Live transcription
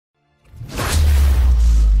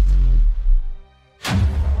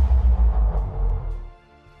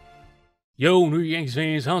Yo, New Yankees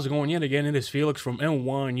fans, how's it going yet again? It is Felix from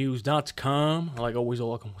NYYNEWS.com. Like always,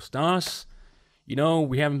 hola, como estas? You know,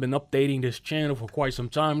 we haven't been updating this channel for quite some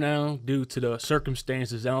time now due to the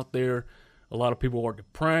circumstances out there. A lot of people are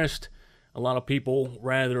depressed. A lot of people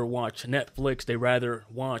rather watch Netflix. They rather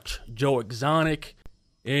watch Joe Exotic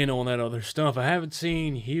and all that other stuff. I haven't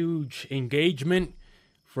seen huge engagement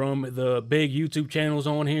from the big YouTube channels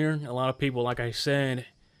on here. A lot of people, like I said,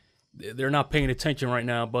 they're not paying attention right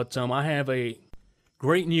now, but I have a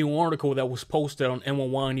great new article that was posted on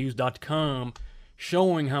NYYNEWS.com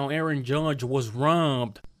showing how Aaron Judge was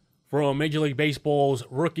robbed from Major League Baseball's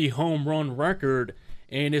rookie home run record,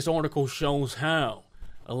 and this article shows how.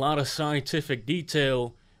 A lot of scientific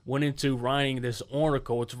detail went into writing this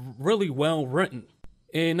article. It's really well written.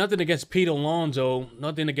 And nothing against Pete Alonso,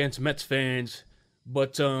 nothing against Mets fans,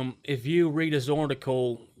 but if you read this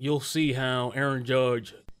article, you'll see how Aaron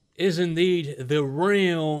Judge is indeed the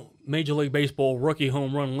real Major League Baseball rookie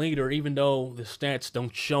home run leader, even though the stats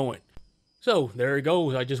don't show it. So, there it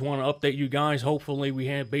goes. I just want to update you guys. Hopefully we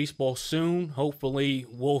have baseball soon. Hopefully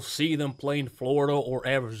we'll see them play in Florida or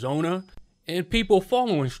Arizona. And people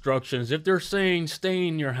follow instructions. If they're saying stay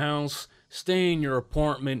in your house, stay in your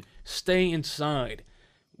apartment, stay inside.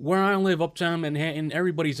 Where I live, uptown Manhattan,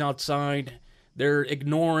 everybody's outside. They're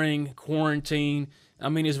ignoring quarantine. I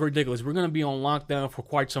mean, it's ridiculous. We're going to be on lockdown for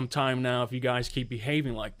quite some time now if you guys keep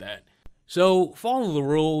behaving like that. So, follow the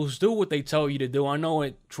rules. Do what they tell you to do. I know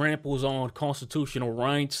it tramples on constitutional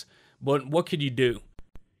rights, but what could you do?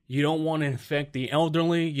 You don't want to infect the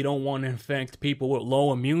elderly. You don't want to infect people with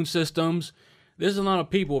low immune systems. There's a lot of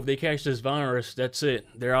people, if they catch this virus, that's it.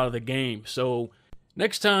 They're out of the game. So,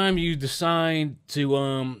 next time you decide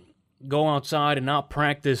to go outside and not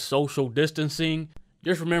practice social distancing,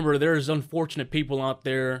 just remember, there's unfortunate people out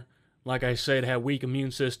there, like I said, have weak immune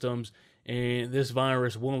systems, and this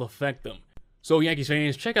virus will affect them. So, Yankees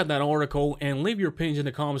fans, check out that article and leave your opinions in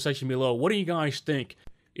the comment section below. What do you guys think?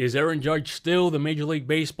 Is Aaron Judge still the Major League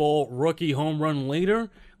Baseball rookie home run leader?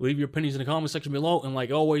 Leave your opinions in the comment section below. And like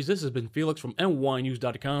always, this has been Felix from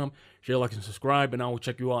NYYNEWS.com. Share, like, and subscribe, and I will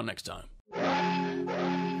check you out next time.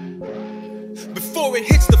 Before it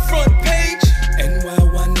hits the front page.